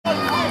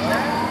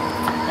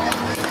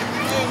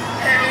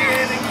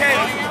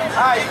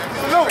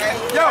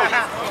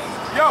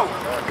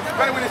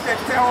Better when it said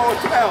 10 hold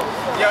 12.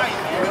 Yeah.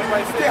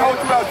 10 hold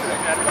 12 today.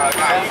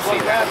 You see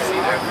that. You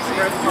see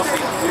that.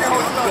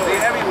 They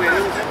everywhere.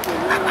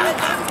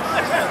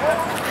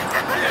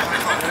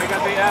 They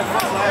got the ass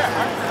last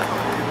night.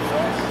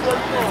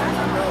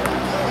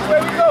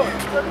 Where we going?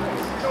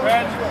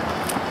 Red.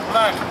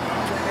 Black.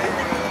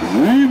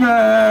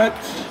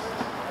 Rematch.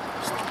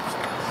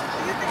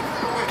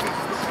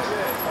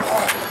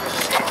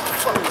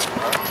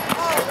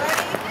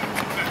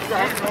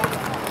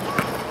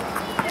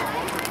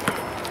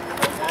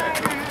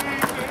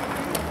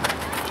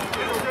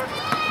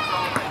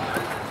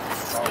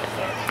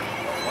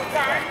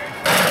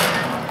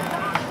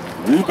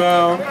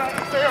 Rebound.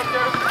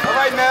 All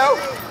right now.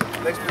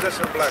 Next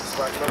possession, black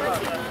spot.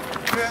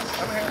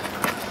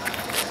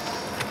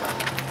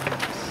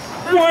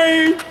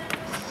 Wayne.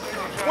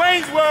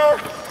 Waynesville.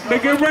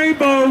 Making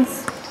rainbows.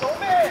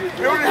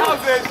 Building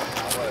houses.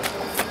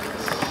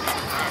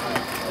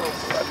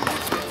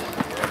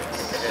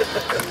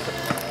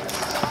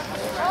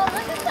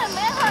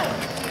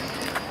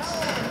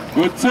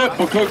 Good tip,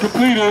 but couldn't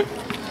complete it.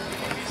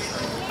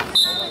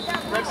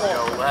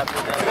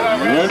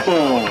 Red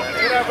ball.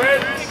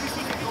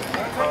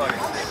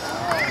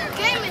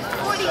 Game is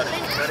 40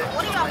 minutes.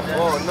 What are y'all doing?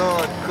 Oh no,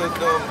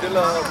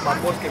 because my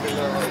boss came in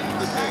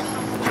the thing.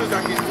 She was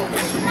like, he's talking.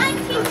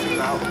 She's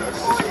out.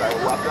 She's like,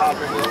 walk out.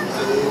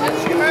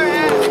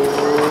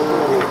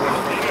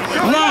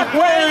 Block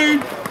Wayne.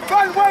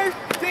 Gun Wayne.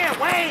 Damn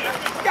Wayne.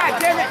 God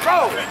damn it,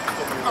 bro.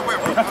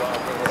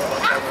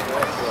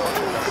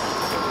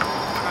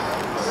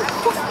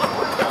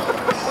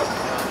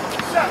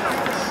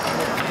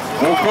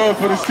 Okay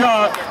for the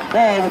shot.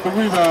 Ball with the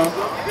rebound.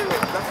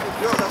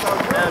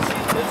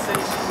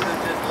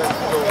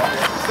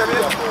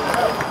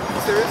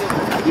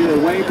 Yeah,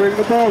 Wayne bringing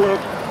the ball up.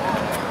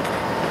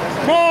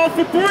 Ball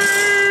for three!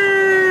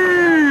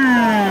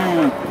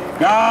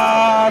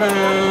 Got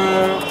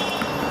him!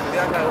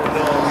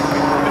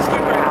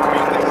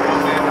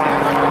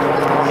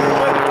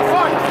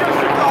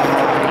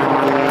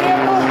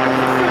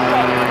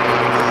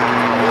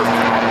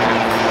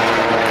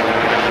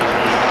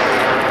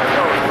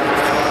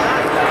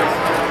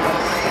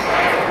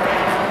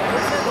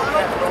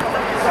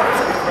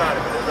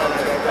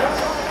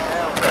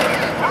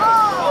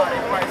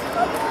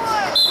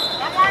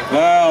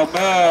 Now,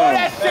 man. All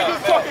that shit you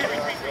talking.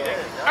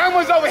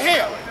 Irma's over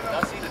here.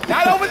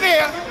 Not over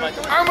there.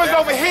 Irma's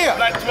over here.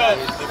 Black 12.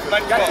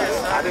 Black 12.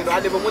 I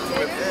never went to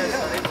it.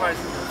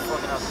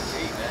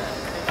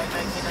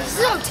 This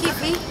is on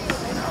TV.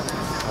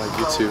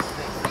 YouTube.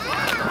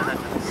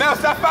 Mel,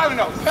 stop following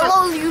those.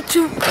 Hello,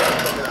 YouTube.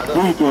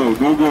 Go.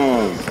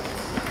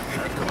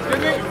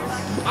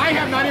 I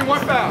have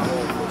 91 foul.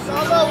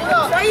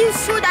 Are you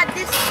sure that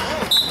this...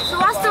 So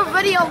what's the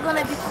video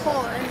gonna be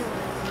called anyway?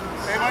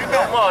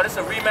 Come on, this is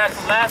a rematch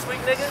from last week,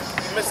 nigga.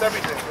 You missed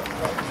everything.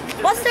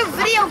 What's the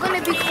video gonna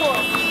be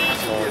called?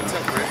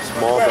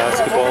 Small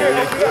basketball league.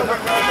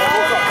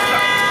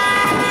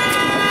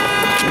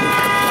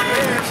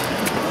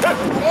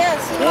 Yeah,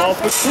 see Ball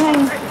for two.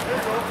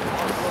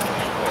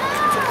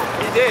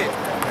 He did.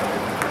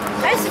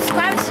 I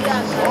subscribe to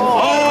y'all.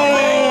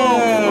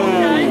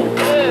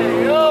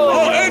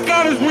 Oh, Ed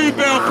got his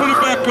rebound. Put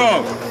it back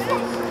up.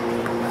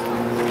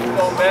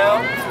 Go, Mel.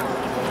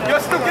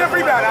 You'll still get a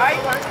rebound, all right?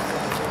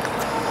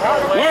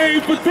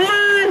 Wayne for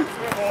three.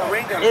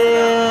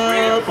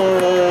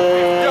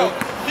 Yo,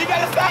 he got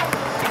to stop.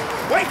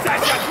 Wait, shot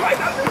twice.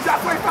 I'm going to shot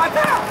 25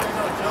 down.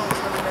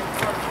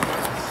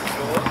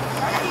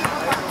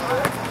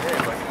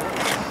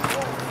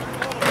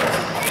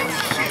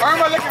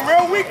 Irma looking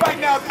real weak right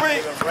now,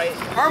 three.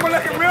 Irma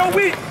looking real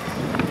weak.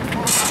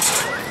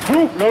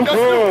 No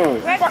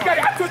good. Fuck out, I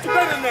told you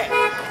better than that.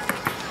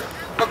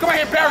 No, come on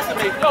here embarrassing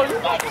me. Yo, you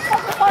fucking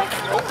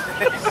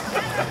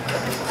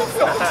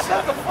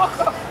shut the fuck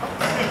up.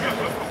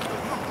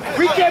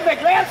 We can't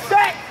make last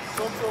shot.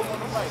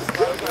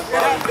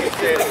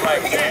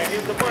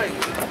 Here's the mic.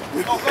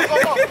 Go.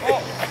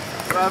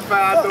 I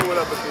know what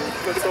I'm going to do. You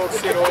can talk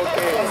shit all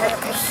day.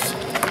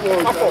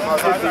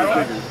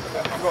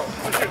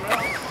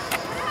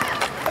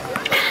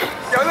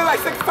 Yo, look like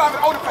 65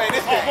 and older playing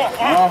this game.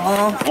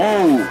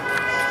 Oh.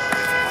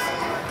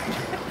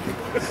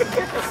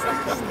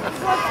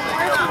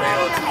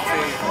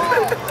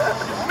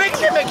 Make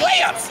him make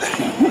layups.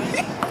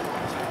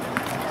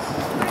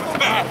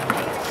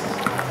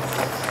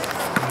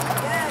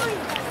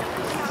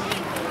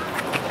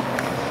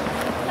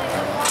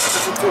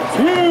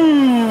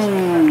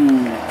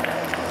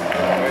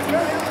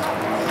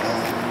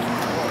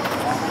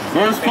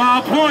 First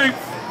 5 points.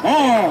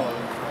 Oh.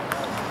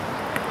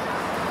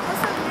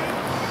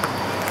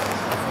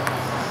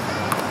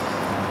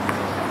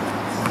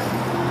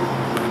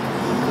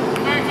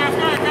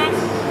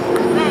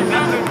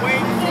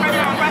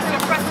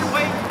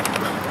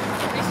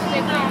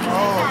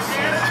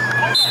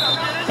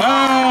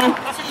 Foul.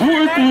 2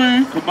 and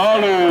 3.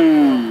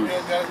 Kamali.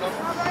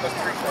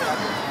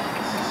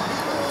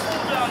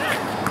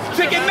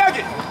 Chicken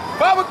nugget.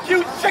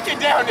 Barbecue chicken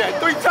down there.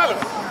 3 tell him.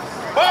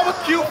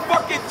 Barbecue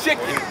fucking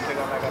chicken.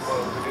 Free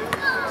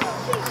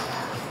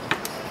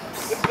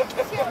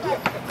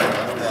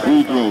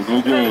throw,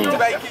 no good. You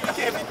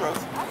can't be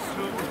close.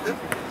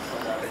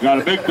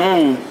 Gotta make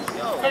those.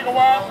 Take a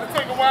while.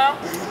 Take a while.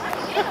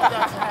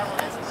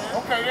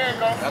 Okay, there you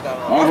go.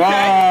 All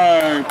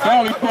right.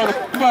 Charlie put a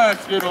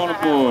basket on the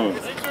board. I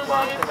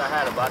think I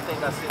had it, but I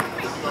think I see it.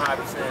 You know how I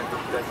be saying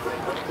that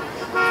thing.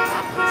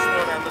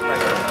 I look like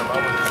that. I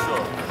wasn't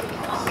sure.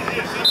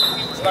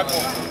 It's not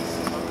cool.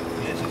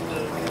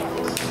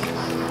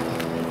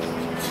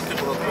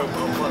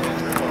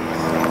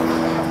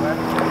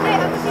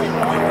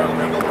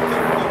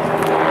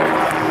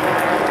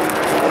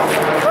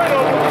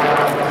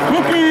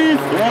 Cookies!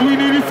 All we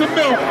need is some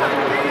milk.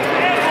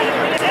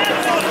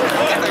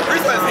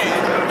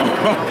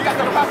 You got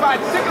some Popeye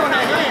chicken on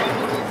that hand.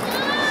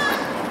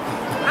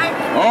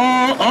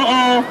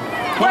 Oh,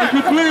 play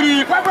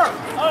completed. Weber!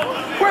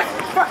 Quick!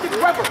 Fucking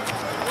Weber!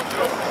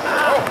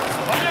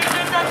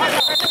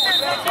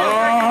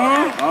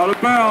 Out of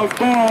bounds,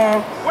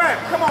 ball. Web,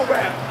 come on,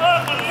 Web.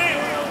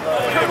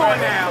 Come on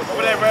now.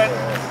 Over there, Red.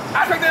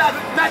 I think that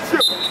not you.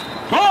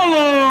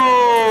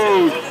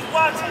 Carlos!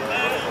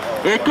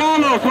 Hey,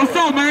 Carlos, what's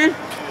up, man?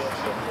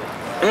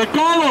 Hey,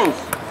 Carlos!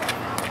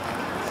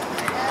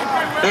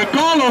 Hey,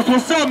 Carlos,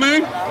 what's up,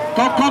 man?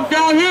 Come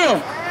down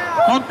here.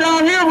 Come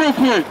down here real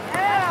quick.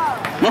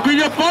 Look at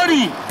your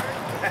buddy.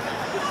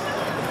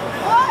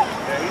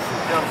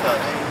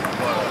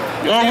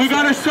 Yo, we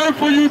got a shirt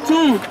for you,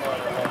 too.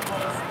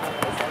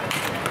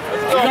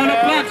 We got a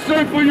black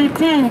shirt for you,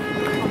 too.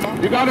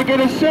 You got to get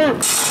a shirt.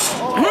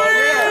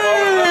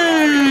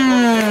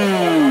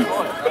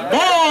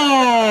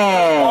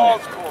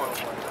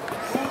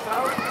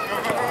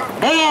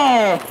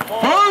 Ball!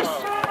 First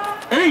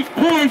 8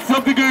 points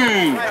of the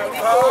game.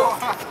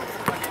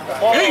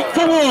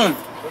 8-1.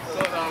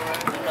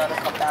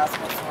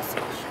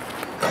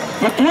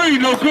 For 3,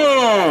 no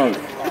good.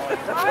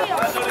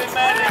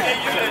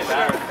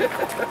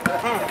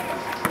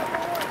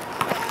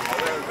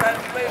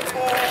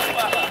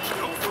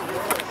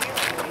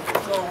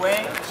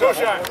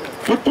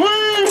 For 3.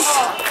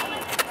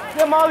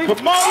 Yeah, Molly.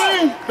 For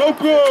Molly, no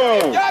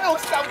good. Y'all don't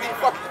stop me.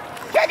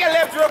 Can I get a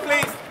left drill,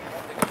 please?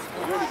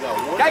 You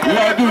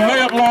gotta do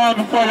layup line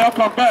before y'all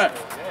come back.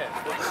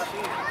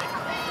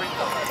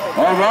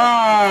 All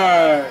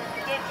right.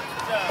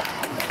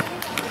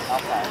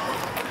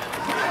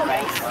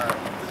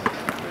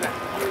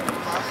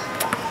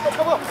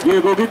 Yeah,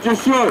 go get your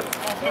shirt.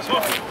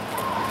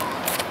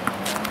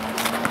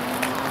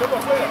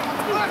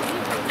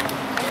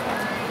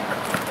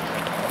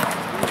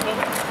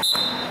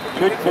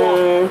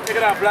 Kickball. Take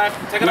it out, Black.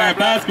 Take it out, Black.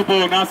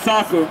 Basketball, not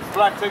soccer.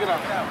 Black, take it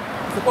out.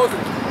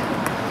 Supposedly.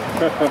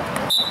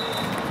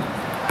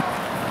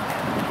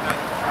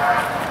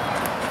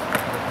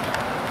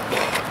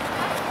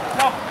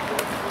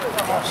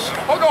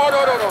 Hold on.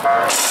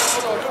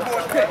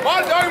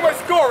 Martin's the only one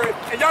scoring,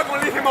 and y'all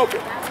gonna leave him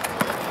open.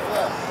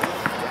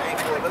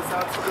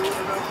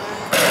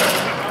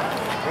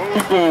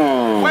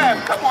 Web,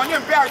 come on, you're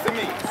embarrassing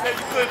me.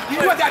 You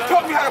want that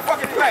taught me how to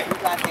fucking play.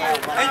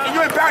 And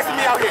you're embarrassing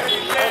me out here.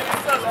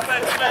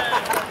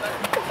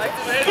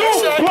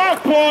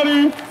 Block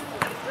party.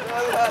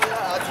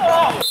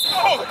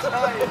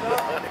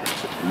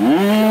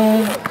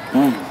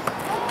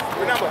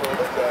 Remember.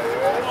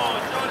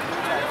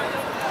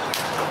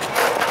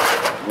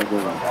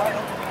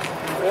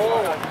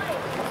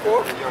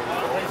 Four.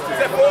 Is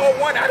that 4 or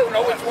 1? I don't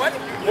know which one.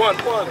 One.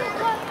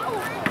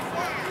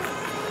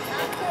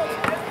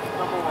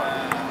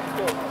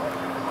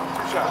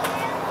 Shot.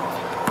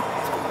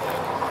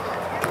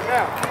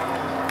 Now,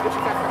 what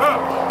you got?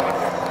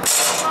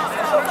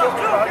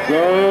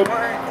 Good.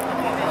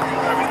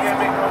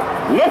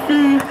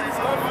 Luffy.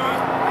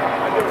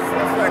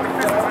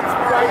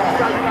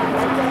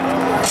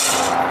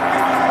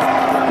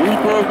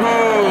 Equal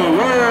goal.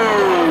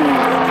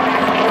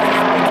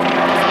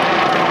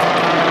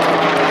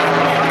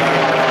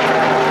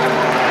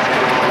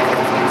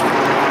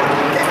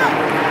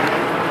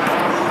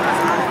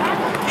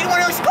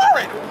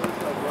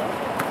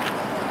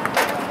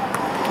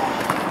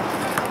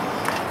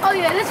 Oh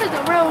yeah, this is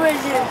the real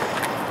version.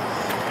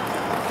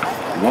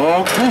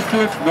 Long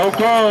distance, no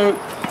good.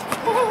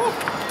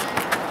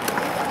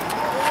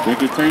 They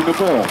contain the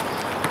ball.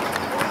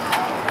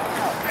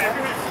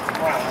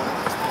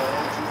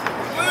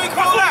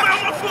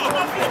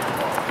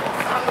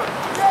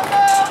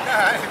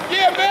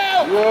 Yeah,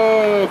 Mel!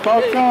 Yeah,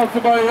 about time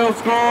somebody else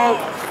scored.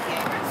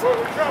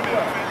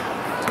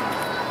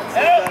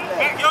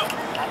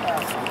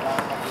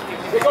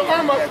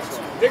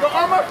 They go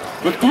Armor.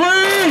 For 3!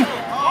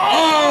 Oh!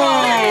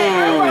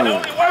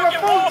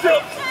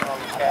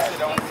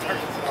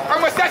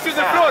 Armor statues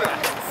in Florida.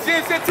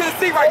 She's in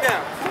Tennessee right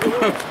now.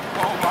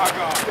 Oh my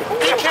God.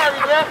 He carry,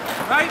 man.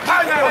 Right?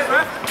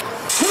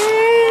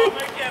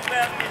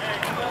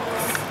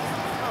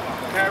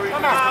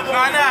 Come out.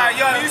 Nah,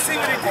 yo, you see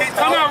what he did?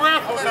 Come out,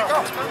 Ralph.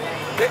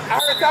 I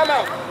heard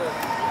timeout.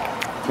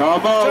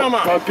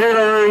 Timeout.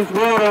 Gatorade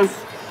waters.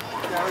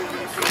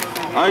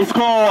 Ice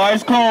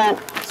cold.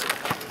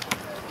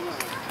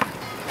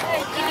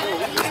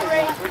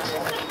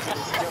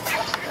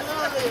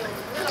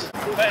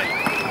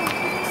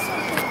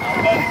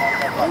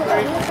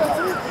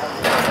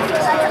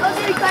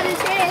 he cut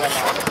his hair.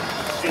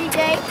 CJ.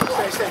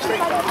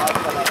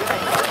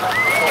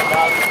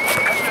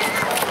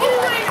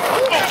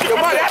 Yo,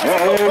 man, I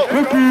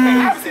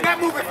haven't seen that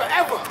movie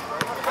forever.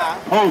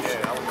 Post.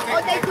 Oh,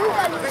 they do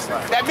got it.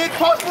 That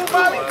mid-post move,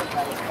 Molly?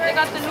 They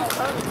got the new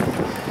color.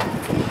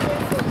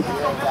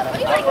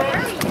 You like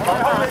Harry? Oh,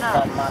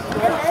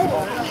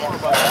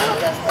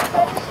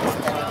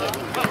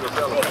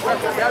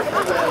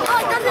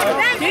 it doesn't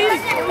bend.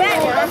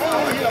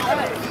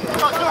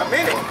 A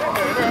minute.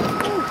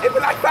 It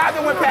was like 5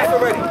 that went past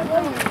already.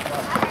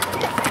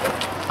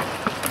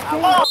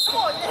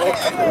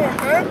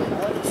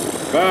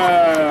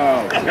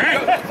 Wow.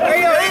 Hey,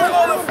 yo, he's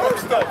on the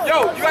first stuff. Yo,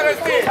 you gotta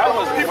understand.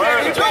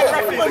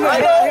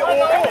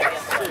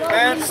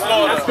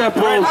 That's that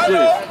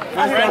bullshit.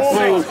 That's that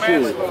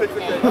bullshit.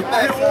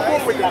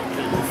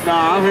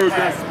 Nah, I heard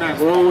that smack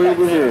all the way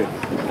over here.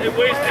 They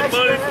wasted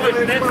money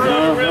putting nets on the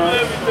rim and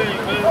everything,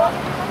 man.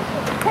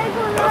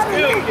 That's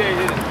good.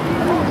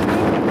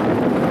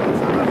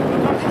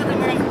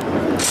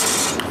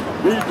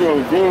 We go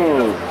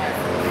good.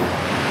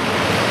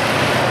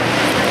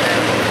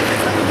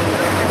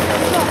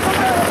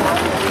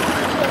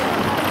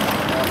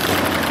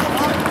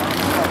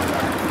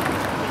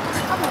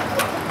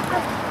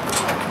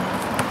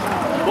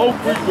 Both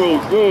free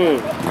throws good.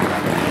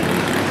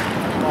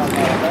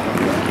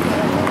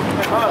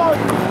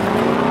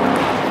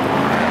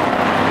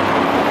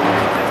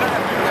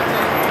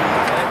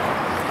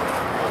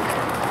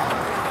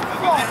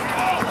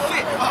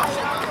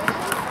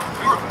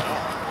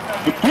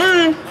 The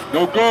three,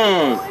 no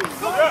good.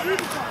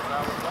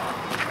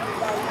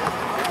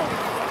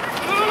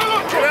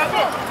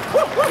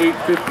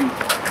 850.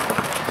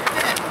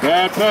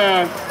 Bad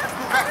pass.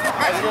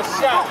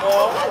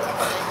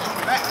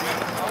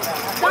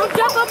 Don't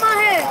jump on my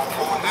head.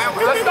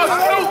 Let's go,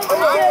 Snoop.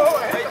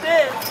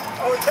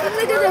 This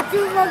nigga's a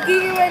few monkey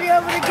ready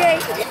over the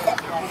gate.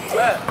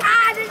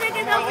 This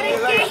nigga's over the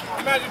gate.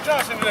 Magic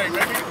Johnson today,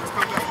 baby.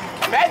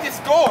 Magic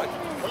scored.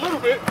 A little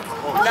bit.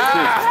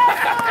 Nah.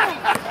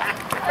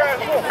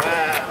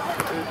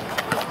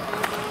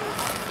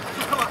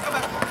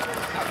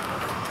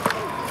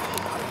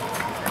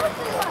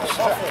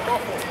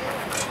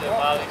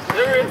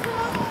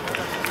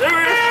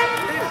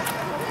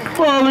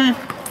 Molly.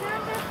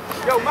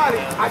 Yo, Molly,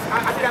 I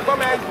see that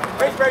bum ass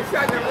base break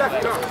shot and left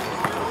it on.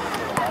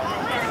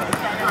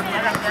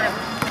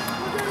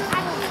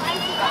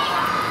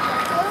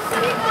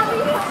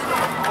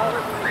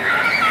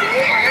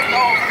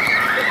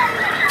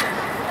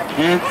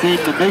 Can't seem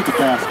to make the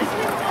basket.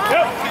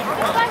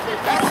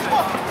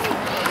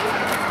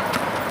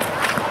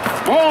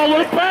 Oh,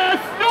 what a pass!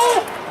 No!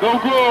 No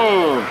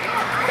good!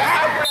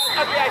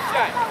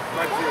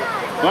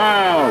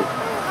 Wow!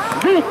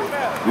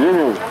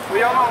 Zero. We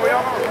all on.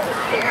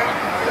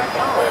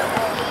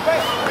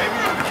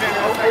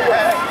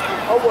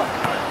 Oh, what?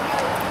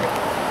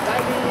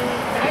 92,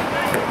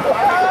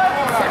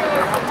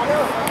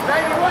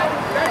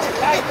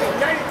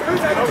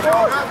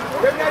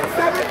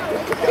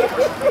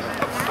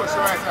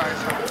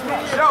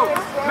 Yo,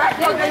 Max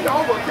don't take the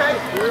over, okay?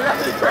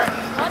 That's the crap.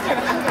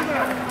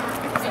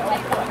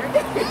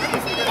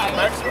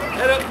 Max,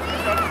 head up.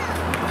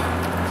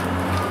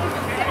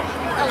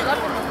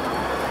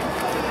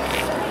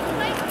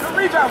 Good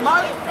rebound,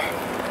 Molly.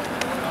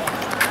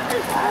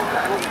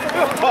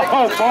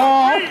 Oh,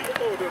 ball!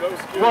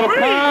 What a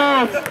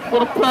pass!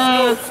 What a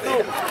pass!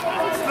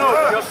 Snoop,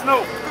 yo,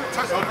 Snoop.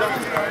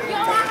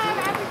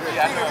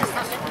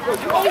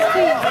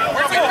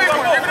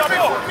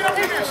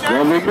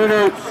 11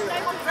 minutes.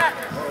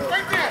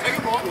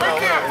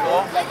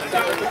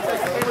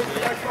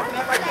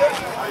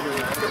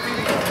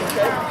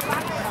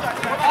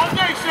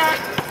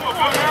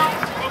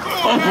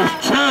 Off his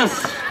chest.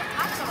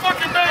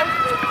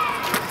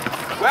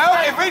 Well,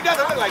 it really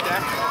doesn't look like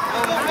that.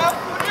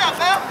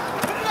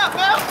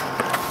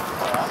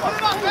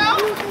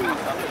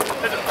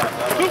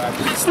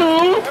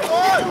 Snoop.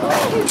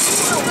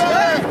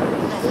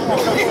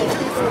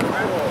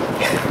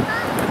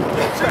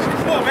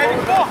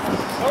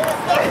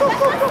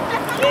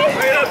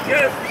 Straight up,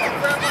 Kev.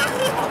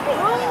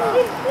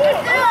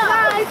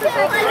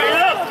 Straight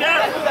up,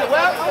 Kev.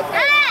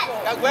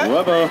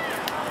 Weber.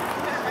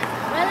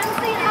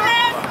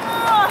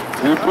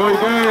 10-point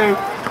game.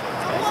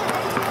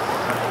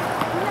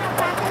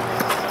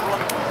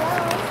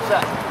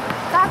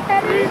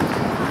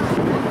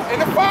 In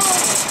the phone.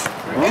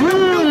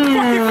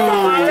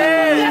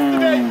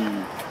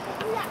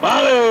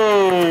 Molly.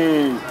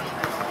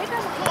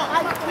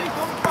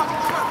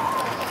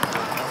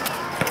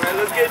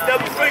 Let's get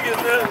double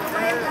figures, man.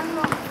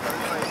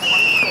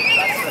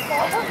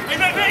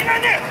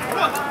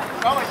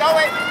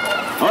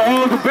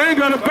 Uh-oh, the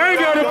banger.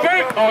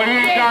 Oh, he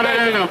ain't got it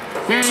in him.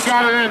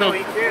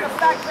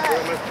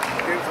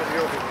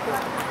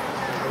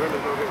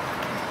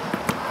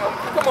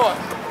 Come on.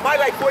 Mike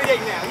like 48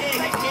 now. He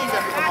ain't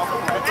never come off.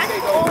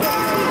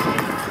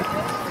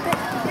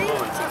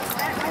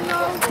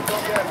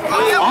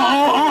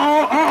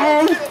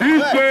 Uh-oh.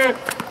 He's man.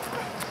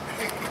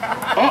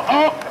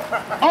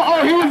 Uh-oh,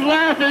 he was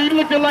laughing. He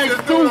looking like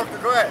Stoop.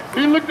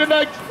 He looking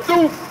like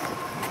Stoop.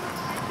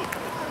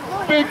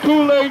 Big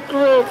Kool-Aid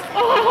crib.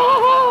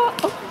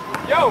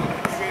 Yo,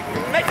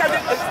 make that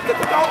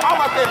go out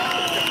my thing.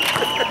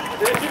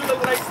 You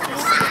look like Stoop.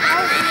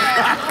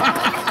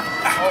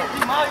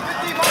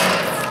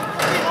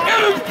 It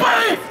was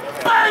bang!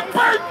 Bang,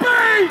 bang,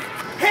 bang!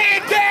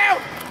 Hand down,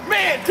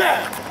 man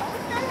down.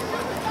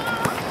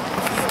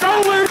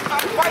 Stolen!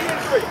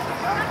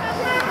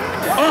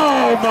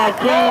 Oh my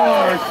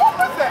gosh!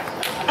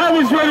 I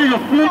was ready to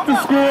flip the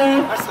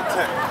score. That's a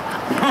tech.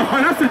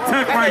 That's a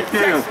tech right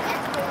there.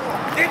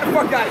 Get the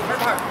fuck out of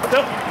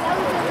here.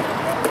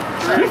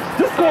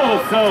 Just call a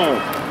song.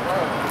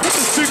 Put the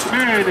 6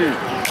 man in.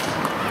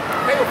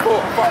 Take a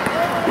ball. Fuck.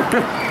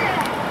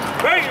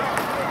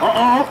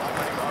 Uh-oh.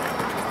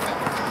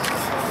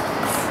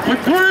 For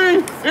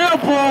 3, air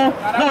ball.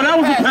 No, that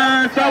was a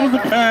pass. That was a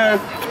pass.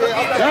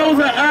 That was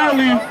an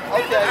alley.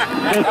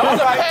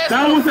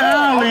 That was an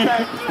alley. I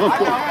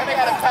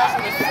got a pass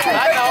from the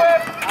I know.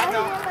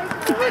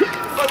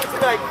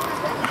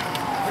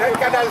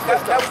 That was a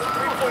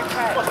 3-point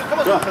pass.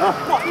 Come on.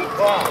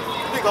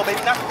 There you go,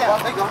 baby. Knock it down.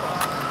 There you go.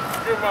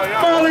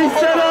 Molly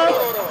set up.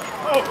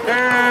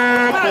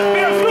 Air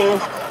ball.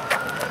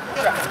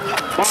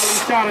 Molly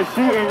shot a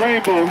shooting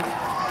rainbow.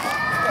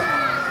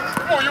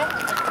 Come on, you.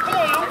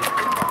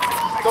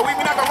 So we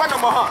not gonna run no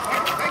more, huh?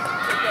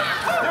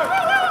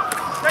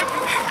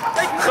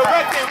 So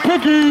right there,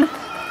 Cookie.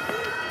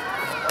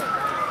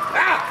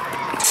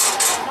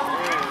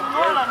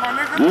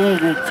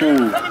 Easy two.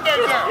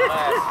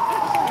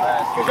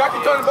 Cause y'all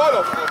can turn the ball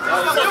off.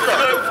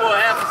 For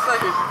half a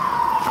second.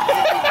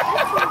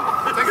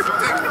 Take it.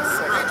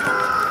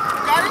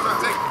 Got it?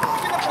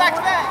 Take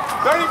it.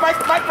 30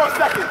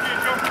 microseconds.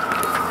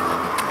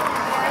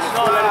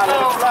 No, let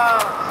it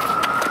fly.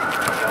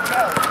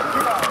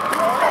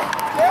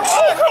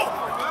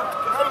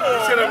 You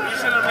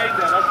should have made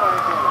that. That's why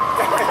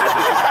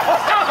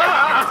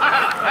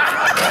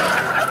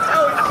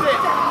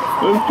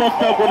It's fucked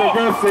up when the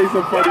ref say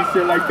some funny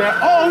shit like that.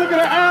 Oh, look at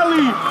the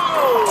alley.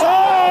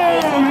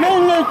 Oh, no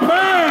look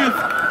pass.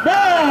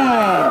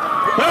 Ball.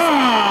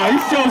 He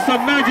showed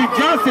some Magic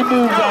Johnson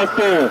moves out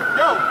there. Yo,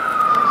 you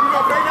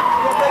gonna play that?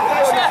 You gonna play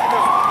that?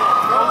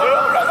 No.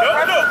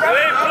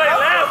 They didn't play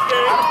last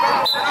game.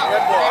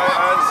 Red ball.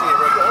 I didn't see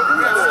it. Red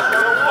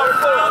ball.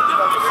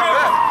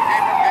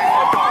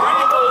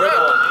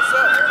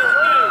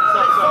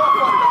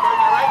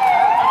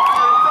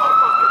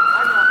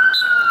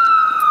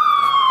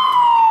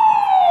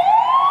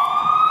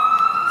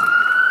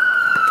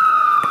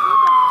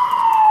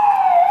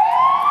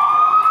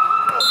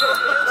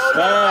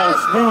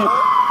 Snoop.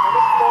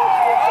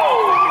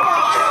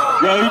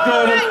 Yo, he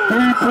throw the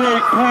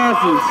 3-point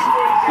passes,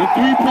 the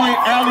 3-point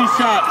alley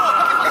shots.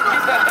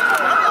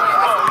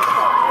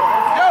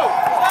 Yo,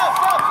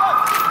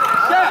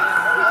 Shaq,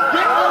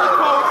 get on the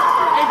post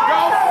and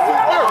go to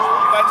work.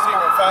 Let's see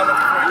what final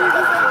before you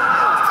do.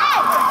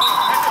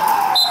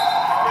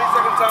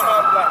 3-second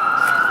timeout, black.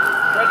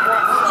 Red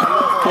point.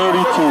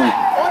 32.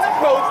 On the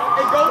post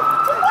and go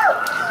to work.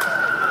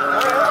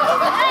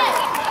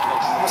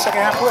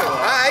 Second half quit. All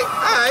right.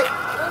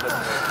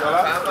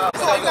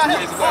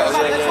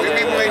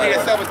 We need a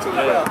 7-2.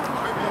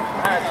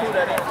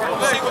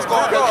 See what's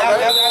going on.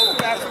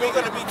 We're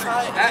going to be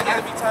tight.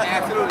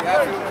 Absolutely.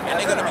 And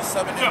they're going to be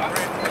subbing in the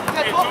break.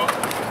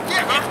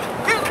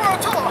 Here's world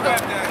tour.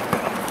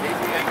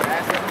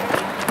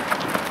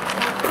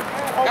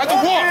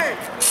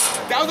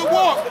 That was a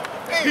walk.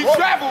 He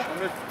traveled.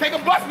 Take a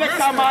bus next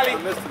time, Molly. You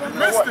missed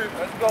it.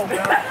 Let's go, man.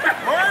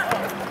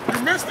 You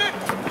missed it?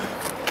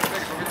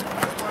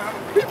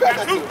 He back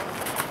at you.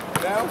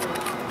 Down.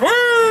 He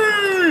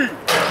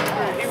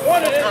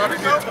wanted it. He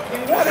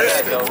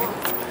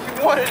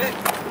wanted it.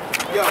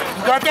 Yo,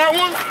 you got that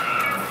one?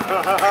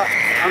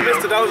 I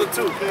missed it. That was a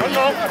 2.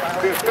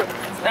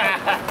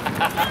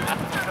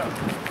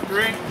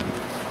 Three.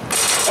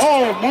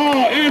 Oh,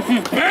 MAUL is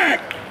back.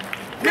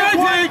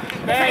 Magic.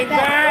 Bang,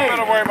 bang.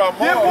 Don't worry about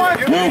MAUL.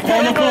 Yo,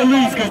 call the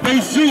police because they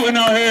shooting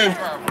out here.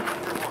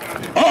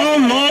 Uh-oh,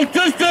 long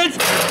distance.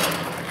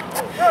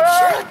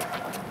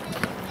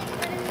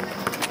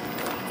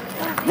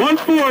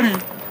 140.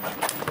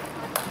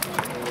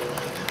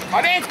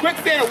 Are they in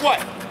quicksand or what?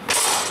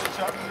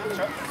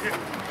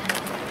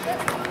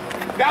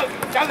 That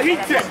was a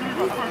heat check.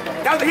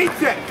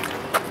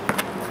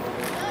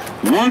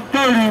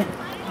 130.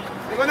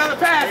 There's another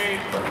pass.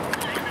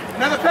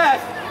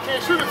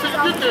 Can't shoot it till you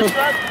get there,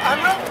 son. I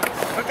know.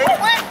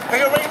 They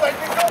already like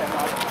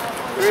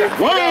this.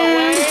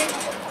 Wayne.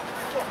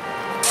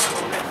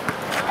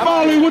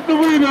 Molly with the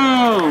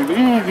rebound.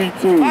 Easy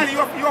two. Molly, you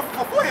up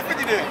for 40 or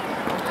 50 there?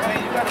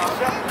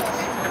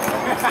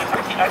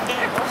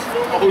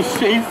 Oh,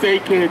 Shane say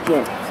can't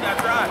jump.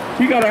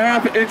 He got a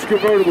half-inch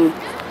convertible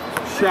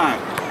shot.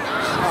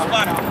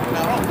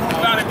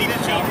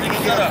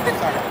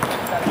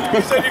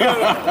 You said you got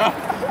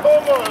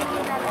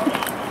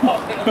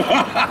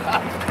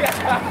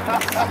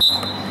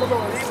You got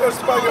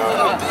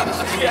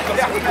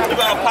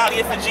a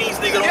polyester jeans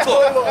nigga, don't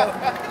talk.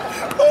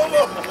 Hold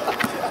on.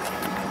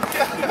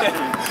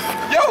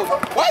 Yo,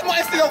 why am I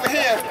sitting over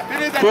here?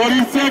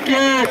 40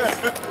 seconds.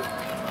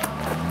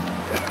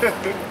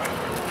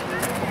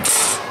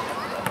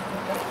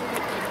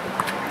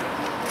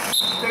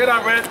 Check it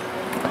out, Red.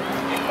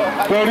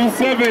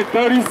 37,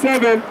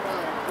 37.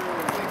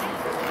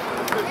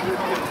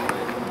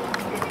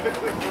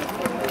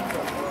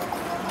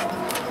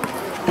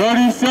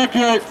 30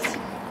 seconds.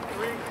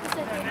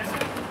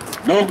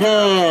 No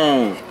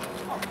good.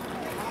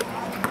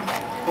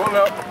 Hold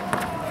up.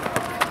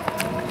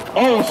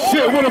 Oh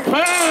shit, what a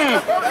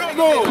pass!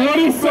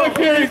 20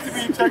 seconds.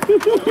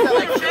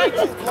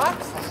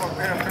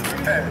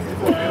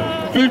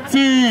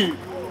 15.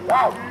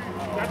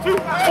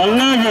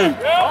 11,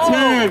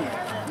 10,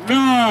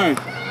 9,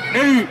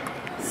 8,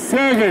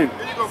 7,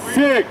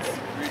 6,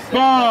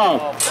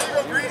 5.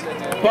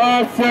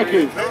 5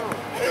 seconds.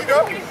 There you go.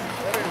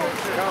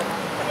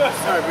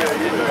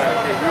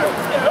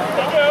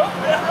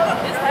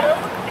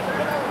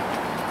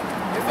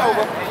 It's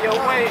over. Yo,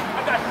 wait.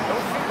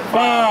 5,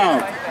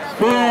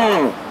 4,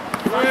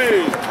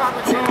 3,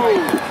 2,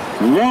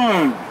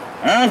 1.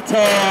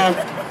 Halftime.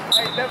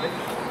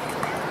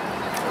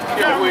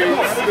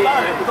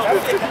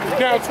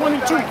 Down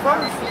 22. Give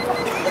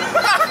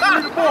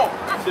me the ball.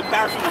 It's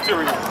parachute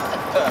material.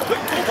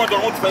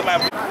 Don't play my.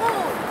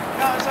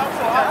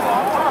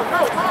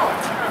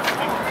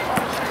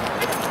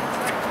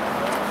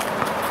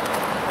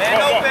 Man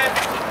open.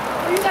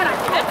 You got a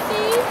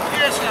Pepsi?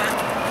 Yes, sir.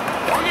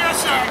 Yes,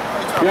 sir.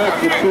 Jack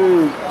the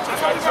food.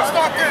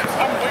 Start this.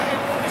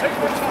 Take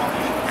my time.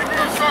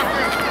 Start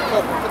this.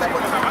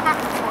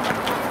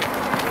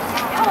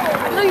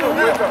 I know you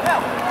will.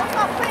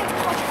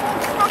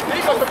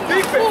 These are the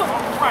defense.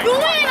 You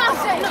ain't gonna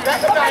say.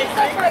 That's a nice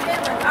thing.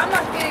 I'm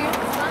not scared.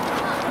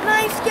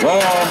 Nice game.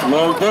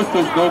 Long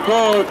distance, no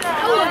good. Go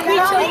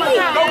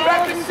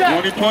back to set.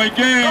 20-point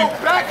game. Go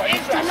back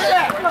into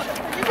set.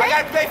 I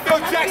gotta play Phil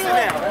Jackson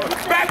now.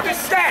 Back to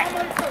set.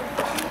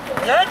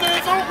 Yeah,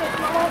 Diesel.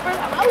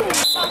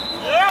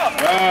 Yeah.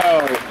 Wow.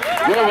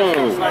 Zero.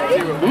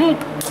 Oop.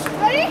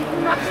 Ready?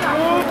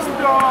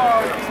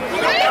 Superstar.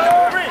 Ready?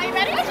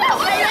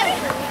 Are you ready?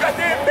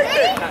 Goddamn big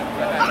thing.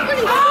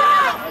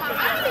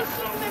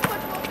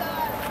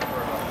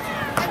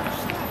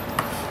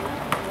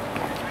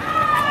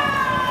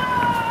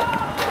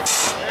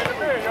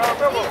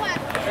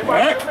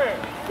 What?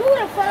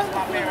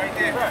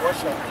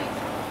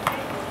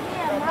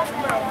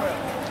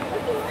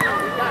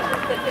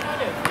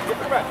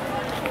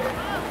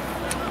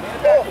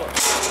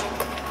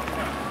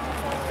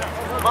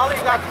 Molly,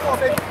 you got two on,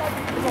 baby.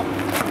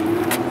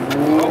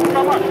 Oh,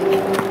 come on.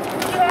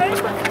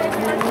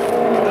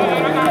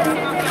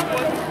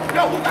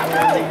 Yo, who got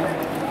Molly?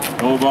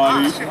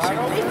 Nobody.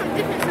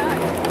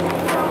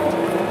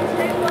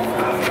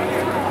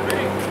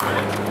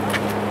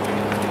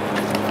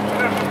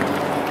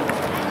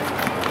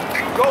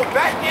 Go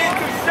back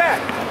into set.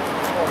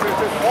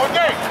 One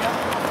game.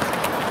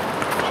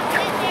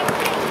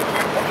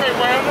 Okay,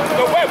 man.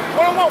 Go web.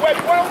 One-on-one, web.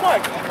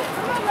 One-on-one.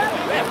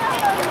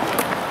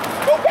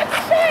 Go back to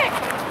set.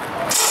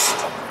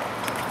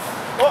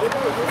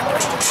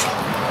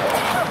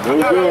 No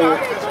good.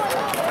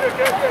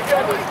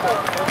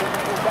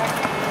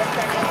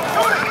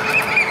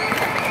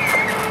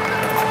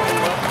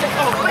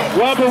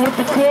 Robert with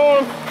the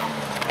cross.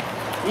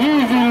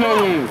 Easy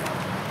lane.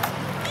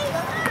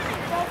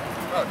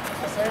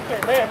 Same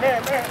thing. Man.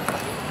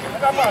 I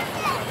got mine.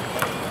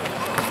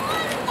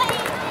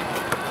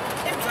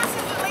 If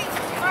Justice is late to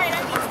right,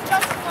 that means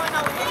Justice is going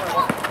out late.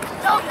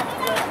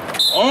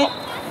 Oh.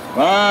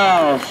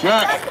 Wow,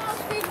 shot. That's the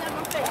most speed in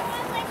my face.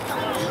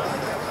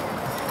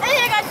 Hey,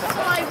 I got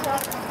somebody for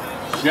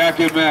Shaq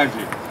and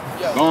Magic.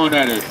 Going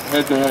at it,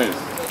 head to head.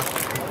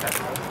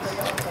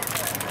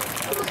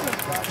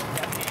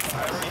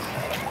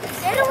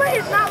 Anyway,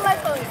 it's not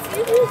like a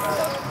series.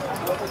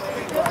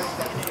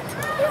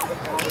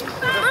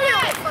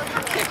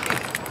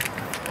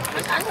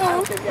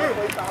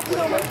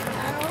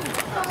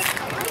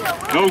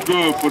 No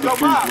good for the free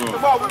throw.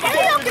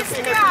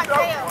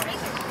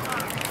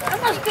 I'm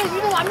not scared, you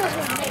know I'm not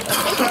going to make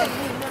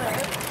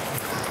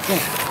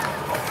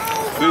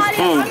This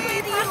fool.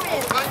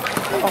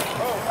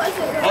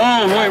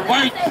 Oh, wait,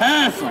 white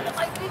pass him.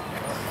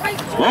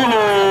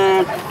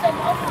 Oh.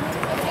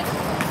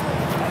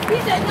 He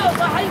said no,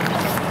 but how you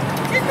feel?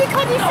 Just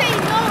because he said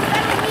no,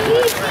 that means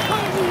he's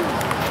calling you.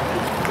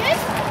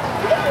 Just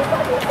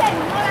because he said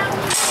no, that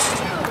means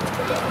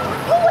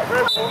who was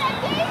playing that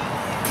game?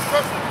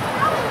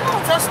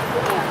 Trust me.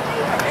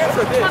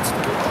 Answer this.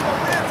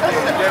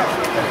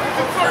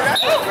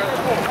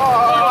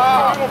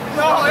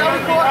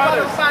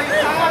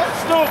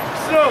 No,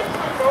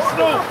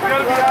 Snoop, you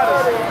gotta be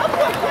honest.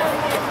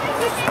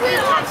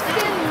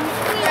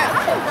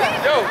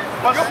 Yo,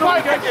 your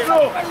body ticket.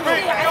 Your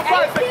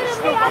body ticket,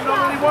 Snoop. I'm the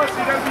only one, so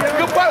you gotta be honest.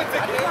 Your body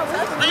ticket.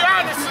 Be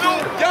honest,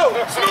 Snoop. Yo,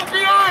 Snoop,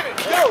 be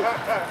honest. Yo,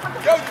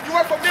 you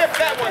went from there for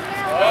that one.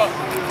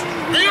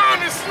 Be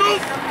honest,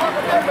 Snoop.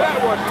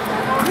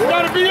 You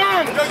gotta be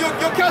honest. Yo,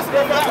 you're cussing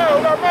me.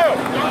 Mel.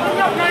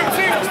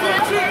 19, I'm still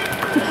 18.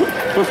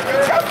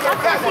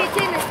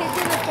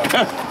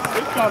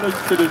 What kind of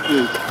shit is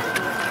this?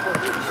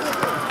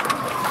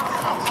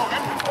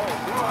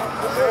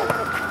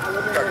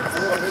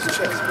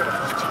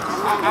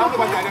 I don't know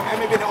about that. That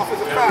may be an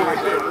offensive foul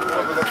right there.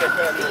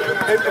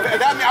 If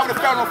that mean I would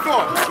have fell on the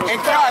floor and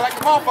cried like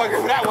a motherfucker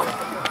for that one.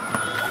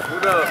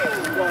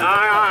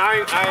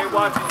 I ain't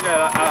watching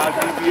that. I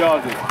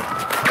DVR'd it.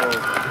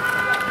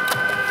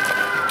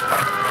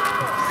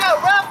 Go,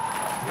 Rob.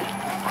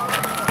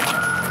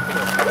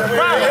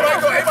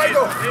 Everybody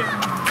go.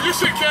 You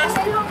should catch.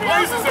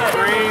 Blaze is at.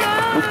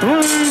 The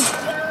three.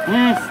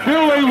 We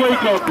still ain't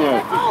wake up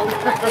yet.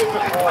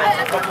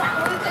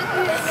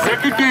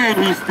 Second game,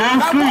 he's still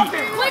asleep.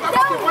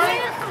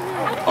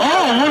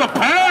 Oh, what a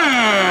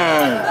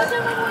pass!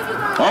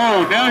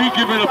 Oh, now he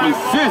giving up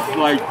assists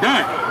like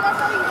that.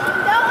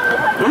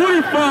 35-24.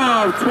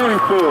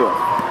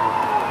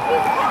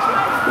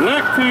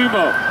 Black team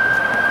up.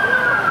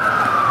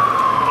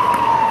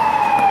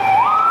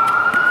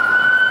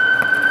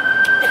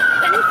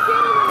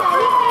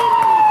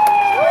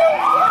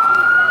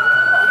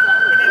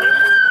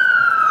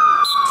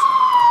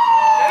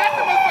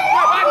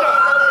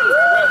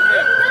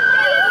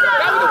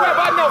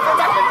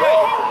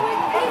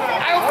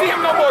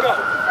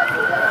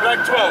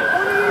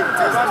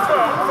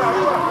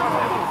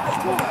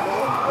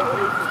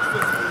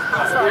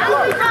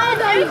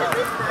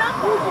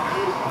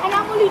 And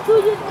I'm only 2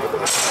 years old.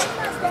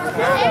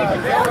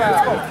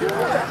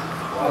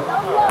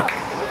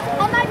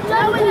 I'm not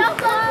blowing up.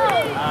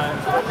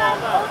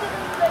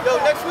 Yo,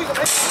 next week I'm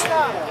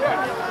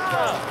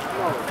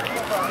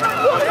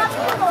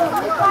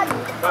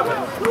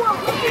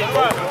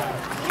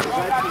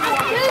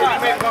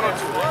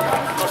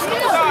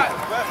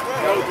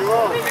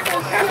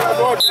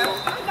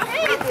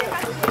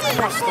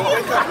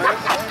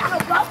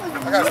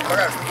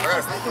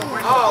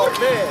Oh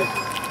man.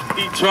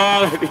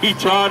 He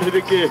tried it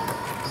again.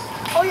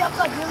 Oh, yeah,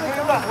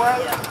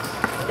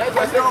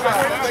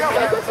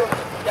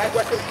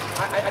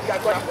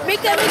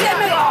 make that.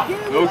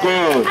 No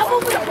good. I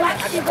won't be a black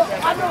sheep.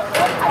 I know.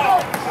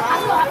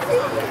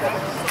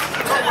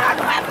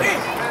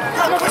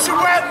 Push your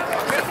web.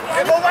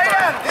 Go lay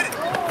down.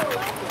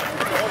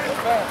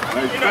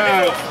 Nice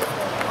pass.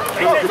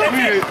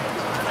 Completed.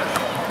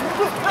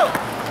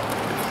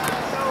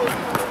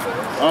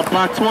 Up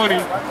by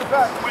 20.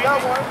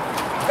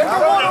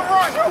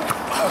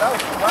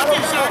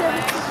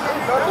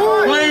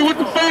 Play with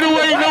the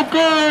fadeaway, no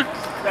good.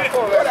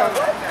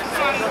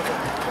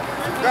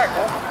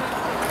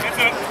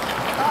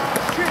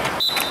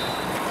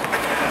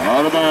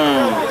 Out of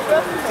bounds.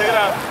 Take it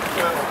out.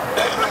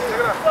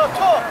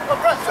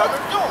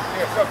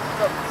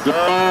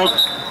 Dog.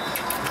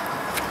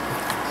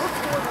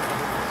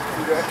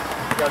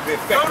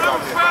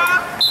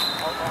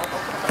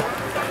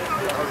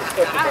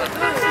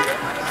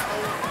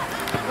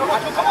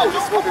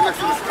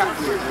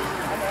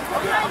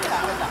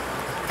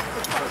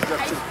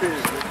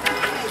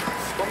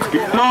 He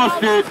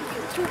lost it,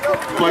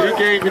 but he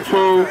gained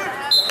control.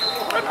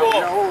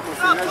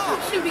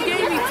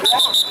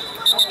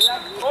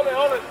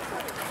 Hold it.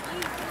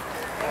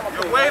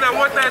 Yo, Wayne, I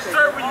want that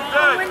shirt when you're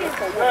done.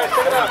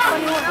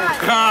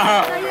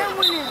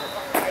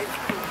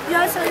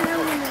 Yes, I am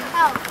winning.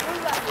 How?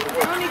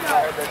 Only go.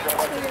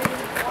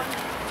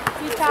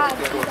 He's tired.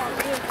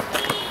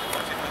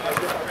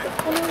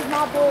 Only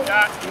my ball.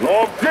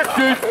 Long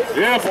distance.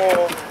 Yeah,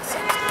 ball.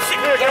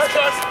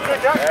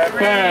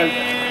 Pass.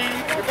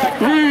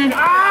 Three.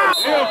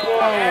 Yeah, ball.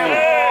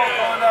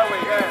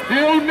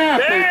 Still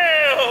napping.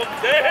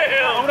 Damn.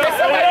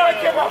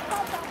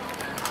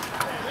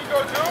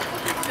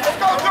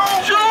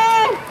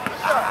 Shoot!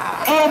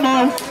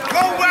 Almost.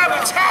 Go grab a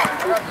top.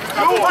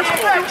 Go watch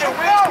that.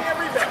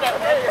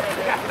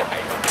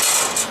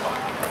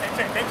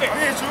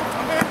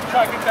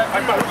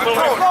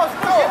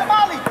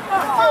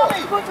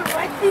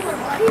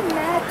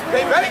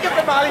 They better get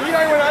the Molly. He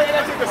don't even know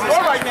that's the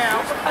score right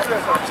now.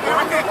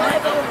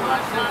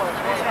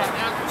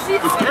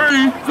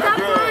 Three. Stop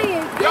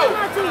lying. Yo,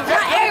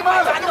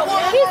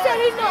 he said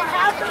he knows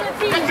half of the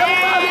team. He said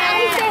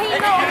he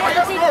knows half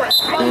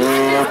of the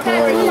team.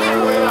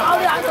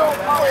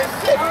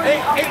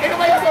 Ain't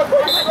nobody else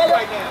going to score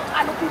right now.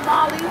 I know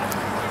Molly.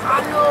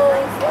 I know.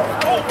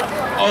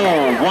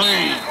 Oh,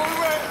 Wayne.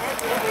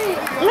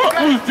 What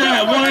was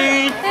that,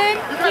 Wayne?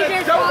 That's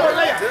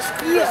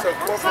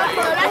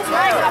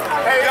right.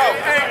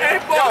 Hey,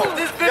 Bo,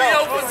 this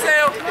video for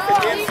sale.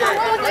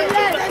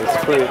 That's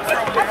crazy.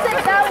 I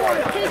said that one.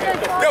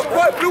 Yo,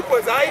 what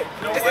bloopers, right?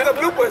 This is a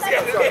bloopers.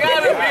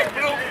 Gotta be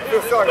blue.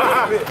 Sorry,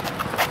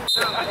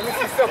 let me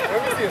see something. Let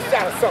me see a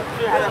shot of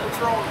something.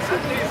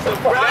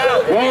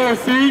 Oh,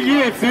 see,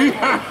 yeah, see? I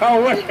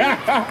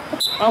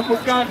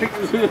forgot to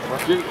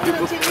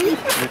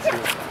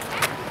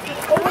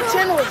What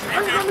channel is it?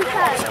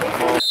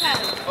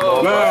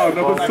 Wow,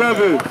 number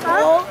 7.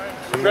 Huh?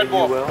 Red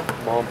ball.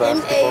 MAUL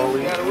Basketball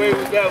League. Got away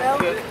with that one,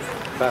 good.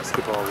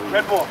 Basketball League.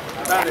 Red ball.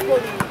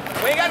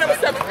 We ain't got number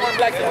 7 on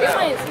black team. There's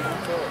like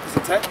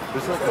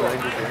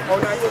 90 games.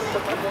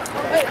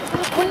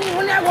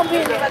 When that gonna be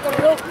like a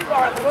real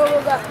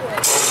basketball?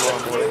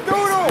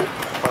 Doodle!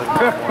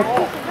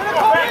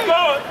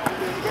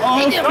 Oh,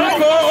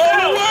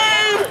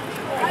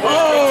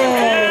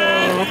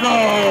 no!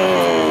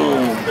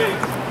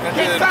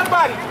 Get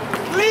somebody!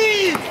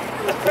 Leave!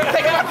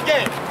 Take him out the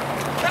game.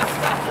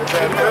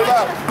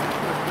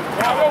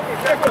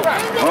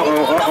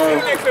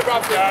 Next trip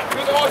out there.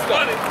 You're the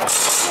all-star.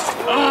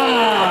 Yo,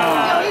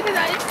 he did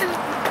that.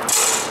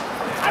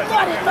 I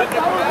got it.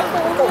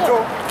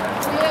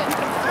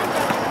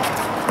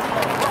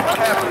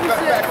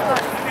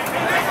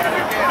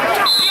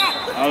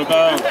 Out of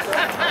bounds.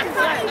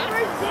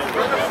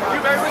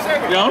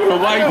 Yo, the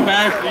white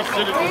pass, he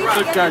should have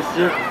took that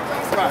shit.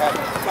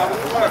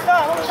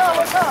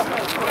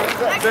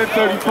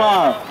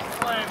 10:35.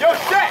 Yo,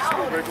 Shaq!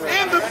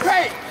 In the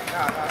paint!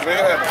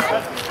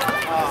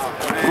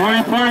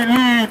 20-point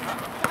lead.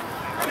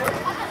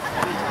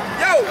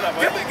 Yo,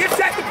 give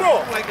Shaq the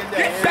ball.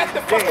 Get Shaq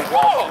the fucking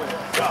ball.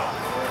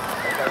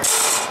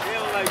 He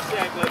don't like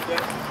Shaq like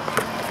that.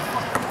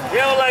 He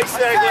don't like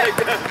Shaq like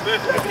that, man.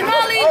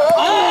 Molly!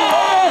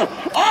 Oh!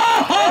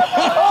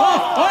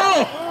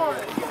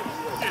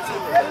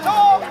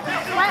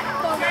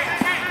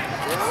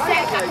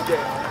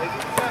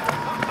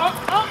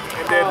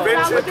 And the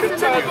adventure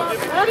continues.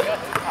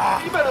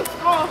 You better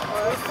score.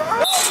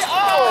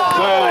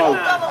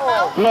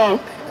 Blow.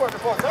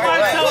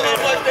 Somebody tell me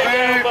what they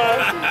know about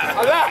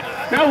it.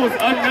 That was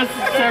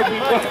unnecessary.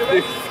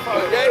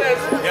 Okay,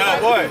 that's... Yo,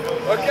 boy.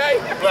 Okay?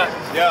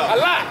 Yo. A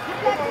lot.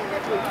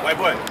 White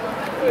boy.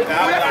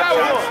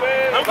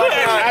 I'm good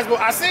at Asthma,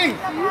 I see.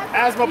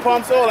 Asthma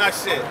pumps, all that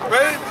shit.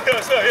 Ready?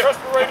 Yes, sir. Your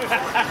respirators.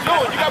 Yo,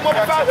 you got more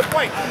than 5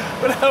 points.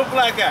 What the hell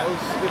black guy?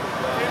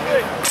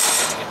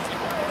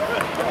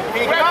 He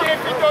grab the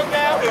free throws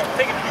now.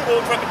 Take it to you,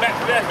 we'll truck it back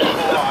to back.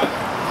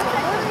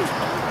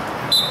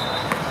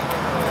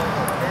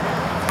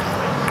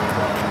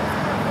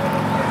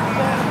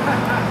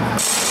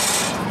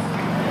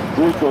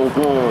 Rico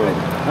good.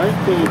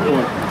 19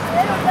 points.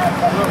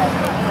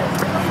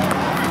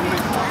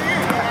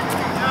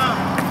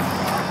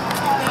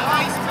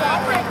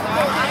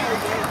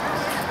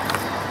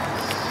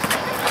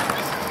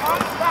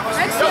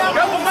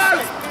 Double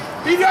Molly.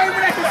 He not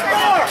even at the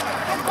score.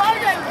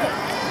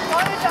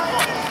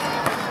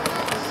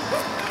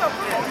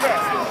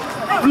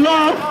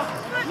 Bluff.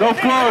 No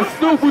far.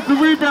 Snoop with the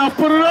rebound.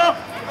 Put it up.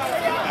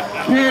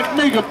 Can't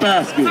make a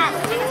basket. No,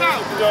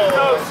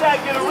 Shaq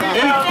get a rebound.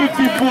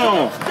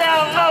 8:54.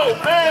 Down low,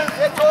 man.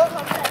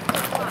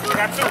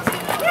 Got 2.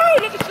 Woo,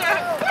 look at Shaq.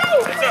 Woo.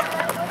 That's up.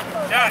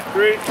 Shot.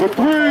 3. For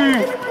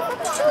 3.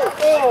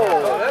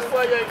 Oh, that's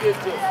why y'all get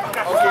to.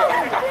 Okay.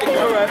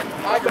 You're right.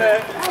 I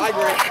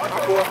agree. I'm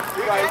cool.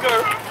 You're right.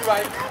 You're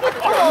right.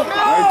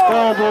 Nice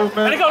ball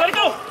movement. Let it go, let it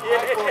go.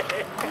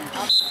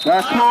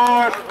 That's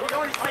hard. You know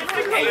what I'm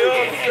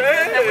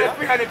saying?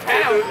 300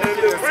 pounds. And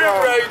the rim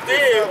right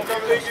there, you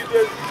think you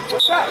just...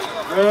 What's up?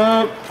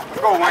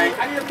 Go, Wayne.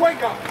 I need a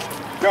point guard.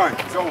 Done.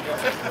 So,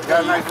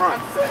 got a nice run.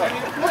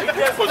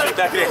 Just put you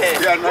back in the head.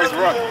 Got a nice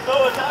run.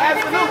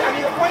 Absolutely. I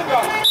need a point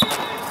guard.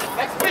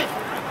 Next week.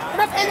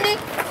 What up, Andy?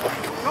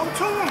 Go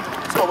to him.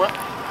 Let's go, bro.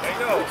 There you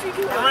go.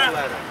 Around.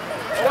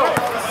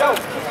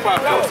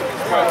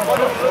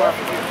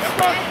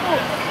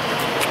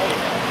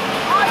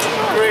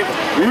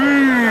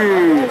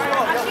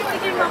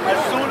 As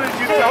soon as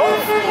you tell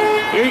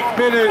 8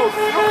 minutes.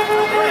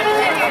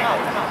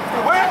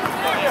 Where?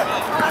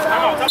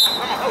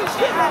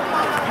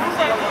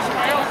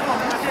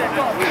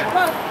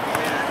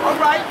 All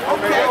right.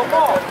 Okay.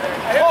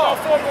 Ball.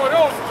 4 more of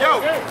those. Yo.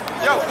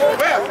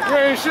 Where? You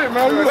ain't shit,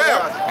 man. Where?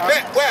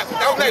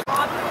 That was next.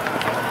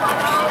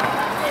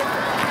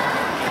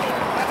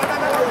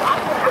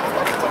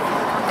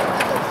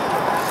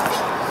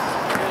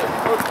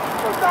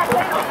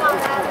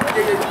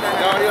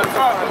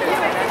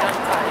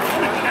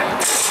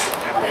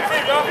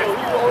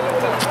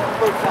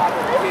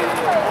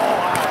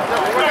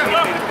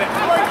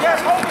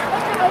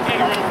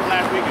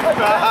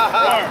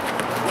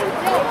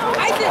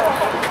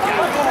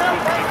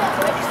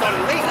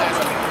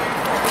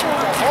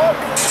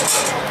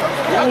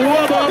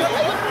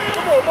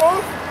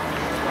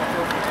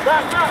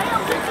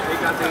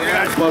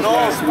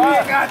 I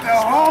got the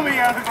homie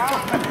out of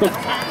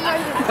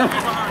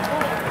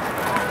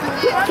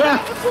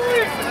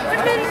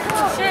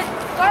Shit,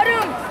 got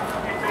him.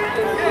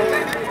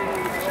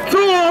 2.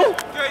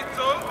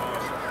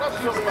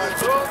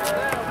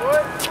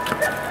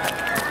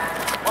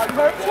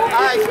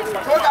 Alright,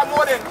 so got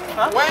more than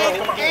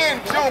Wayne and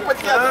June put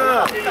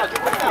together.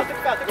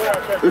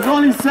 It's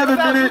only 7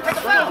 minutes.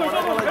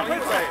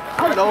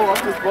 I know, I'm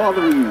just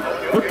bothering you.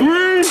 For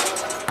 3.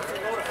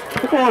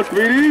 Come on,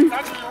 3D.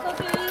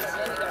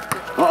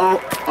 Uh-oh.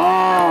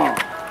 Ah.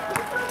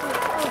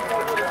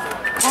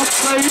 Up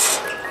safe.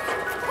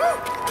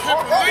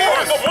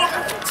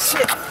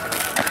 Shit.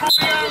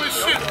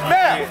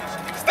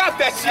 got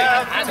that shit.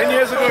 10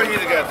 years ago, he'd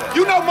have got that.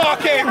 You know Mark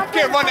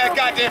can't run that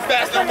goddamn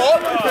fast no more.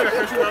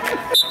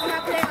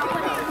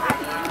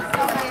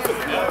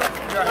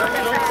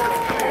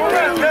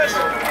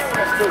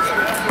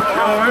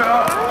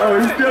 Oh,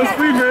 he's still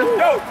sleeping.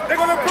 Yo, they're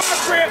gonna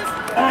bronze cramps.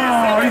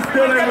 Oh, he's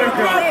still ain't waking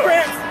Bronze up.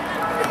 cramps.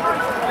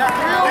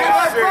 They're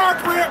like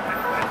bronze cramp.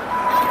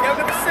 Yeah,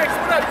 number 6.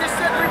 What up? Just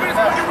said 3 minutes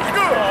ago you was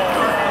good.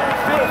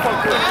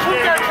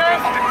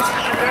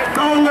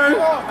 Stolen.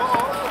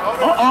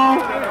 Uh-oh.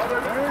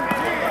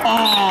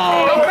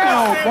 Oh, Get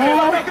no,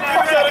 boy. the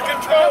fuck out of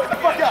control. Get the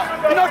fuck out.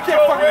 You know you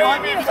can't fucking run.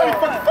 You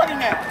fucking funny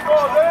now.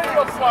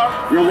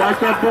 Yo, watch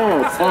that ball.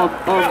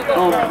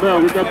 Mel,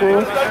 with that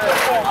ball.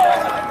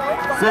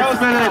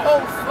 6 minutes.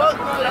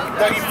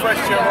 Dougie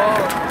Fresh your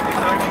arm.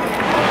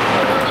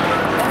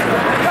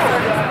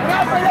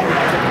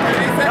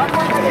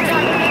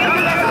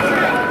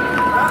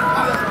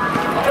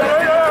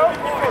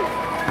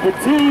 The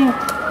team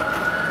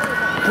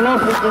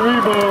plus with the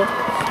rebound.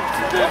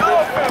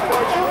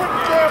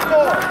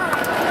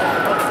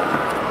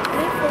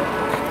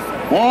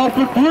 Ball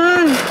for 3.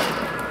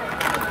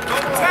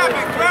 Grab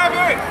it, grab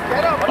it.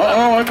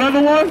 Uh-oh,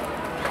 another one?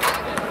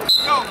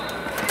 Go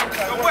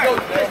away.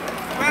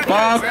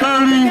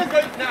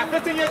 5:30. Nah,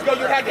 15 years ago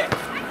you had that.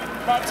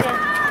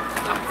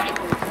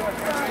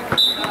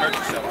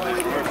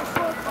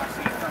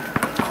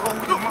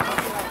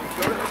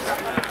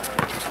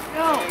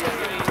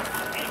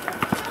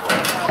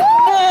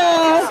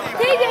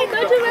 DJ,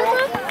 don't you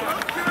remember?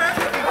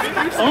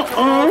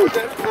 Uh-oh.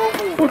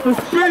 With the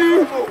spinny.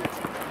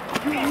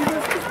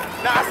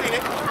 Nah, I seen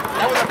it.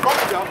 That was a bump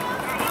jump.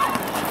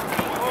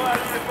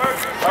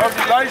 That was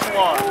the nice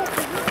one.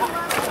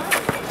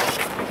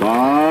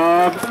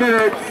 5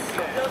 minutes.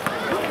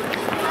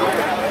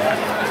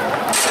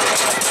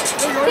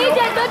 DJ,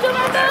 don't you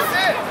remember?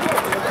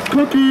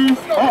 Cookies.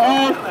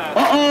 Uh-oh.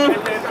 Uh-oh.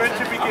 And then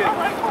adventure begins.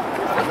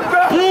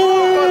 Ooh.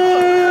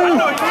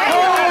 Oh,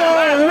 wow.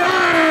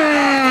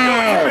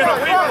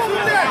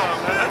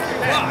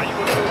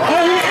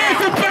 Oh, he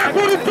answered back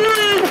with a 3.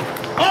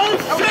 Oh,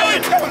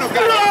 shit.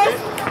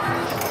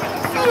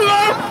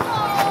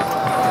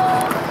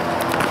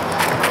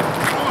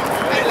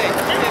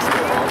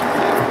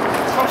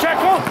 Check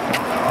one.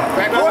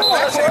 Backboard.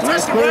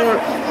 That's good.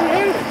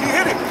 He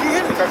hit it. He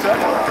hit his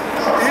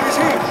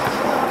hand.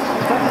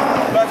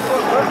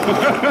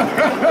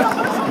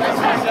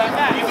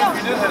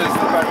 He did hit his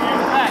back.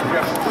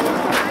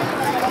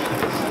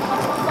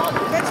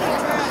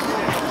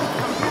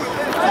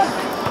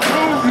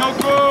 No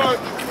good.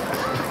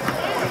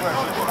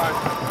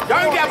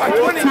 Y'all ain't got about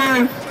 20.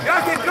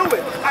 Y'all can do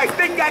it. I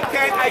think I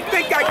can. I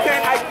think I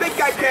can. I think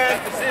I can.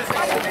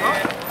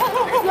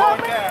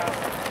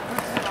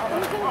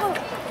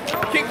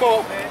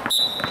 Kickball.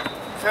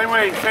 Same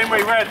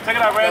way, Red. Take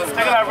it out, Red.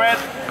 Take it out, Red.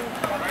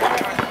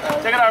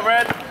 Take it out,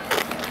 Red.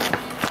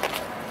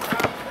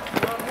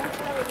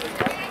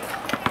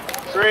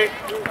 3.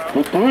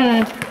 For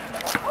 3.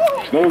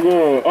 No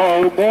good.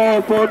 Oh,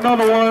 ball for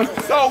another one.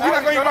 So we're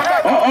not going to run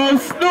back. Uh-oh,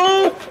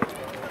 Snoop.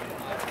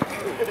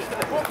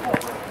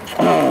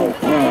 Oh,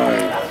 boy.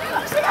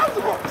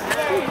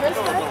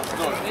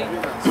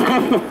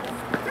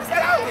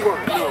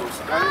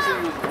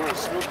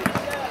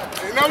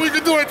 Now we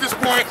can do it at this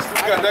point.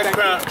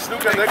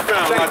 Snoop got next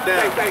round locked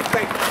down. You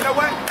know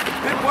what?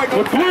 That boy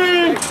For don't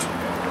 3.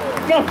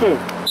 Nothing.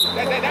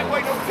 that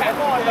boy don't tap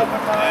on.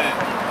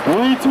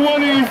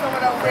 3:20.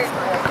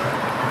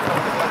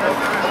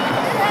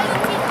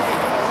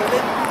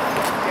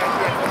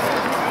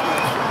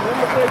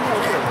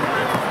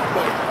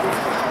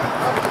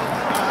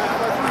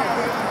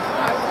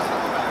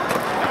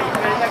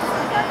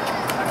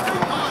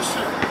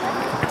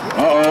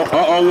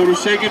 Uh-oh, little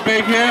shake and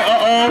bake here.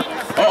 Uh-oh.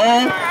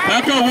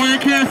 Back up where you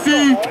can't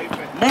see.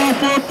 More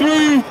for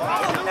 3.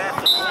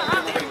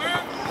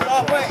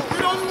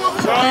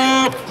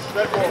 Stop.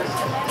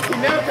 He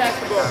never passed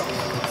the ball.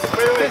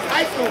 Since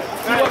high school,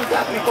 he wasn't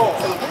passing the ball.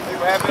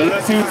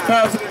 The team's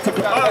passing to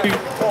Burgundy.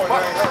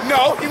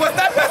 No, he was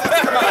not passing to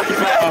Kamali.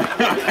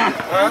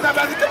 He was not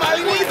passing to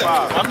Kamali either.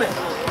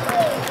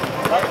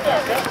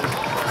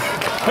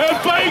 Head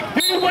fake.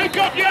 Didn't wake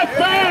up yet.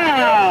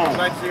 Foul.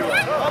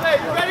 Okay,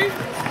 you ready?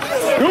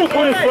 Scoop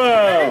with his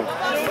foul.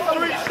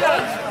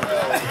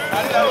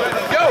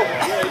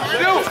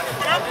 Yo,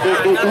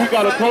 We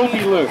got a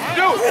Kobe list.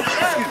 dude,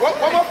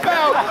 one more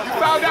foul. You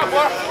fouled out,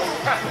 boy.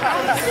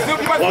 Dude,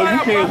 you must Oh, foul you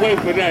out, can't bro. wait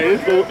for that.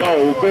 It's go.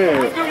 Oh,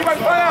 man. Dude, you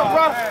must foul out,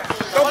 bro.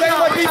 Don't play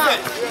my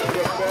defense.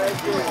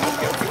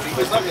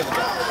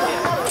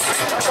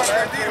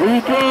 Here we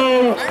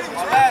go.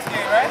 Last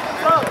game, right?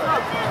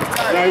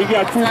 Now you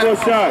got 2 more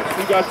shots.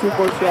 You got 2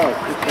 more shots.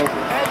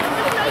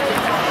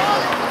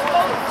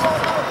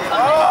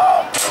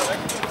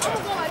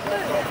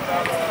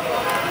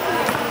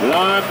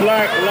 Line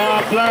black.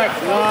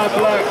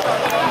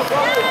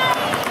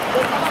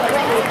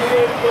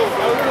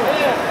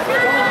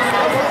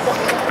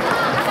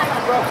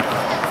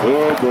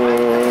 Oh, boy.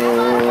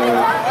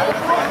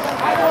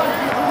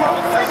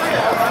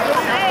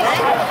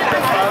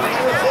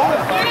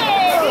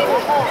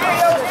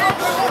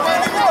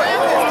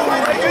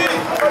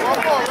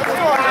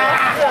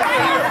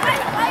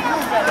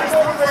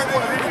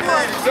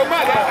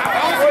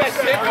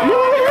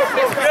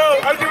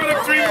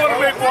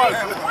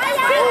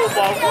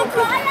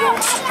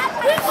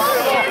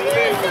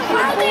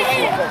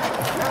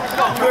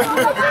 Ain't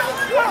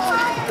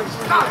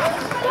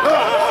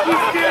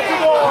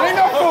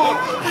no fool.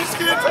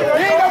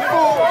 He ain't no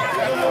fool.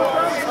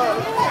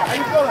 How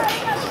you feeling?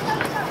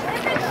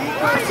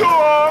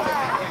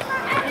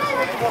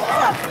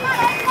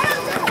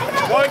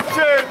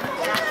 110.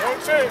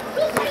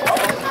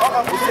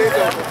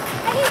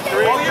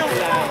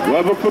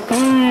 Level for 3.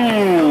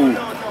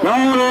 Got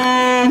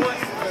him.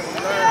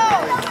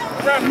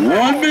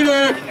 1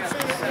 minute.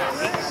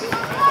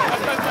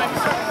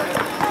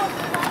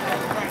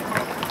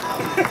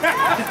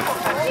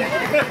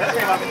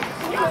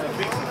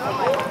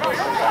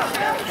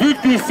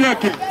 50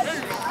 seconds.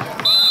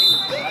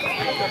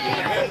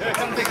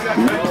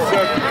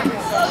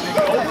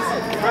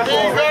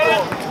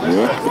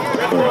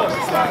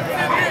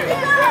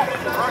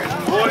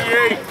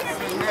 48.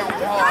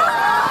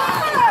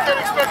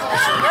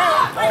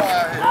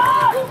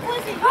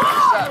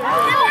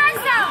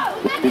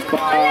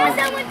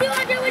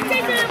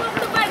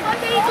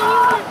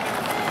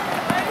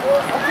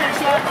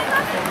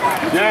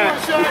 Jack,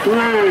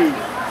 3.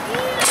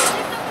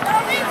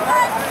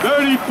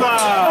 35.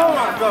 Oh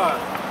my God.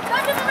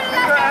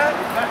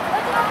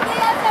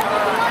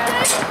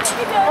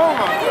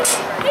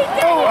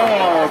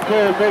 Oh,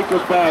 can't make a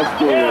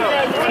basket.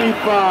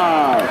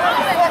 35.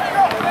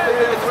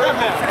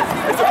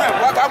 It's a rip.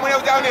 Walk out when it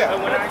was down there.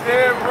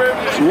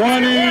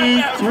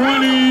 20,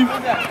 20.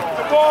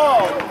 The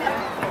ball.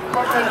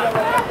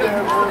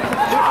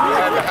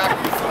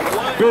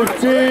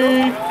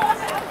 15.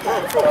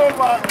 Oh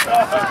my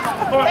God.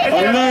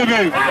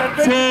 11,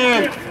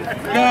 10,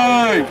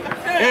 9,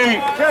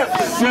 8,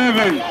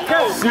 7,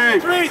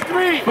 6,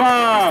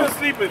 5,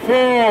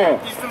 4,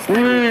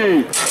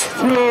 3,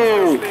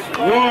 2,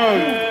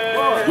 1.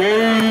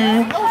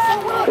 Game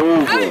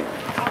over.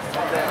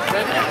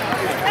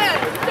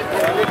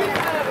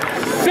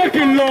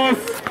 Second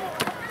loss.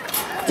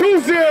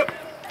 2-0.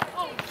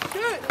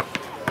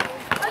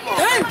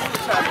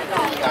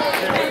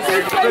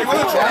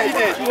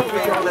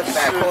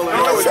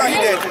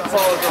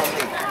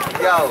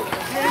 Yo,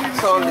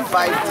 told the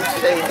fight,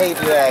 they hate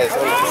your ass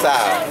on the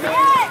side.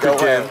 Go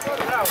ahead.